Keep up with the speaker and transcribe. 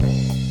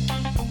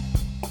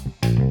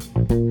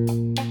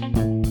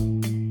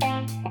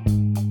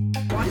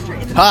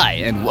Hi,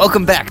 and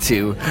welcome back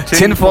to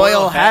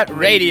Tinfoil Hat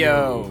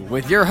Radio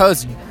with your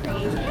host.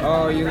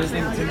 Oh, you're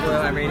listening to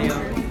Tinfoil Hat Radio?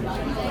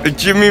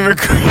 Jimmy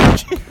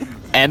McCready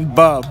and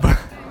Bub.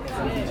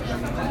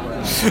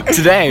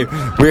 Today,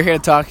 we're here to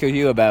talk to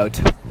you about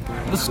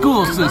the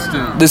school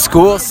system. The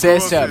school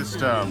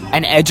system.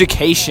 And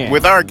education.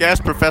 With our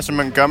guest, Professor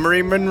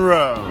Montgomery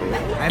Monroe.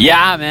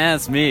 Yeah, man,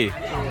 it's me.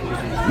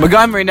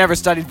 Montgomery never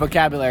studied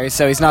vocabulary,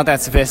 so he's not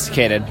that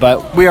sophisticated.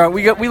 But we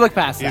look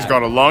past that. He's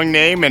got a long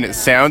name and it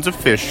sounds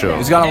official.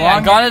 He's got a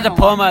long. I got a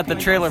diploma at the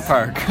trailer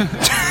park.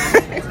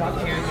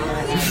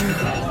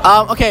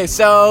 Okay,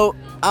 so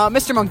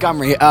Mr.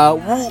 Montgomery,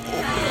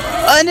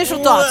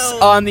 initial thoughts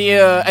on the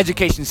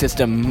education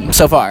system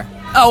so far.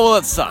 Oh well,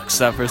 it sucks.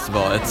 First of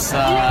all, it's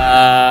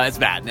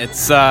bad.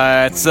 It's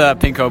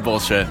pinko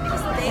bullshit.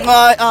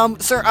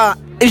 Sir,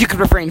 if you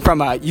could refrain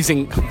from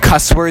using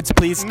cuss words,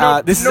 please.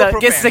 This is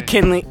a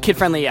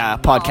kid-friendly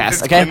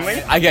podcast, okay?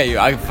 Kinley? I get you.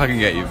 I fucking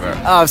get you,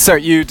 bro. Sir,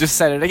 you just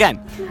said it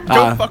again.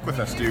 Don't fuck with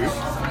us, dude.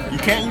 You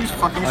can't use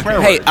fucking swear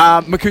words. Hey,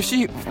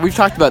 Makushi, we've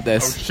taled about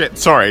this. Oh shit,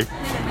 sorry.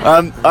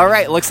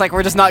 Alright, looks like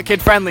we're just not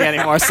kid-friendly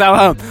anymore,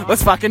 so,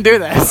 let's fucking do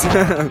this.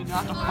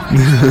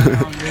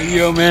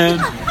 Radio, man.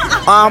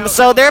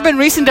 So there have been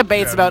recent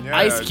debates about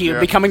Ice Cube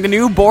becoming the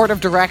new board of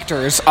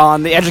directors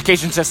on the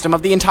education system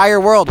of the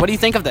entire world. What do you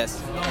think of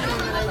this?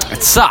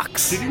 It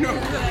sucks.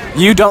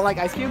 You don't like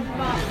Ice Cube?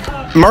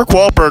 Mark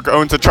Wahlberg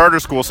owns a charter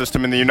school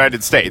system in the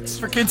United States.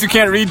 For kids who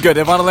can't read good,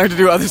 they want to learn to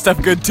do other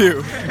stuff good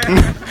too.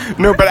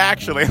 No, but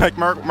actually, like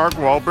Mark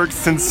Wahlberg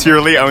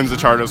sincerely owns a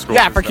charter school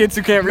Yeah, system. for kids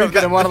who can't read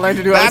good and want to learn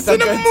to do other That's stuff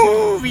in good a too.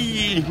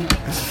 movie!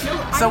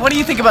 So what do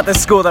you think about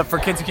this school that for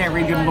kids who can't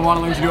read good and want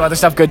to learn to do other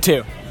stuff good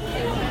too?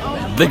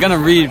 They're gonna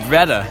read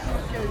Retta.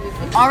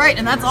 Alright,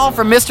 and that's all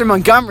for Mr.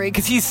 Montgomery,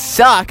 because he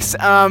sucks.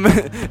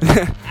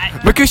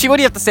 Makushi, what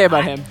do you have to say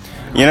about him?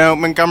 You know,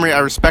 Montgomery, I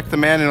respect the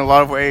man in a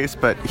lot of ways,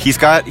 but he's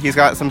got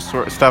some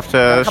sort of stuff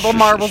to... A couple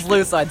marbles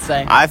loose, I'd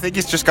say. I think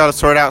he's just got to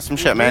sort out some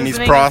shit, man. He's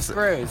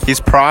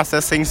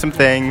processing some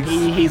things.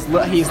 He's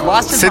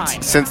lost his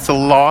mind. Since the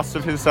loss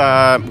of his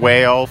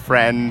whale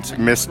friend,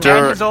 Mr.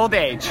 And his old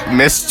age.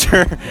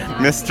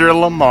 Mr.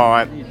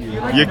 Lamont.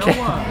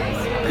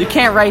 You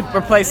can't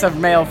replace a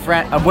whale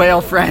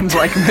friend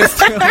like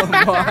Mr.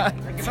 Lamont.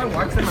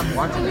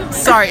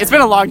 Sorry, it's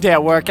been a long day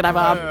at work, and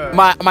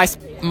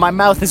my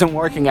mouth isn't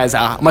working as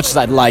much as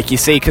I'd like. You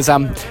see, because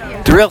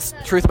the real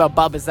truth about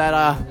Bub is that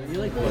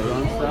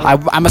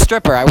I'm a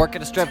stripper. I work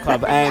at a strip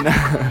club, and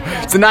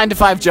it's a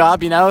 9-to-5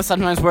 job. You know,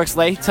 sometimes works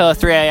late till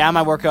 3 a.m.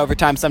 I work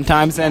overtime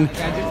sometimes, and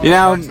you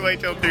know, Works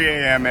late till 3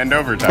 a.m. and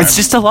overtime. it's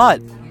just a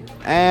lot.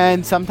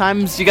 And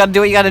sometimes you got to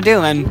do what you got to do,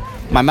 and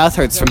my mouth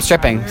hurts from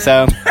stripping.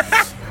 So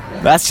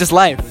that's just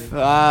life.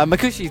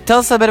 Makushi, tell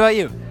us a bit about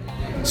you.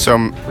 So,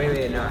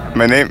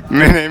 my name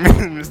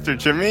is Mr.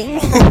 Jimmy.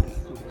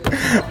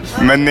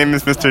 My name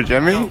is Mr.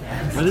 Jimmy.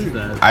 What is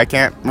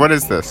that? What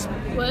is this?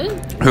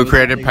 What? Who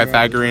created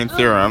Pythagorean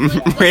theorem?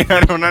 Wait, I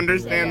don't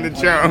understand the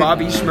joke.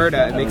 Bobby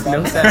Shmurda. It makes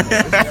no sense.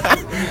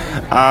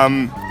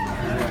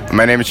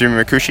 My name is Jimmy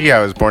McCready.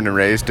 I was born and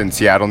raised in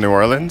Seattle, New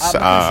Orleans.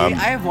 Makushi,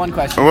 I have one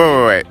question.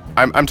 Wait.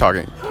 I'm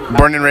talking.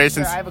 Born and raised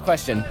in... Sir, I have a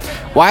question.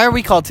 Why are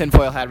we called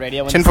Tinfoil Hat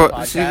Radio?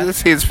 Tinfoil. See,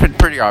 it's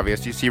pretty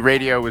obvious. You see,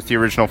 radio was the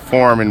original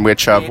form in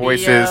which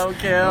voices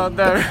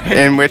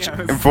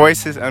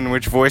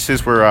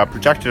were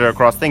projected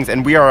across things,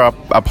 and we are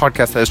a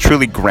podcast that is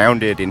truly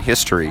grounded in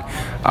history,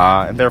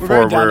 and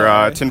therefore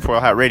we're Tinfoil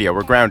Hat Radio.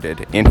 We're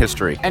grounded in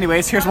history.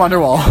 Anyways, here's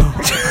Wonderwall.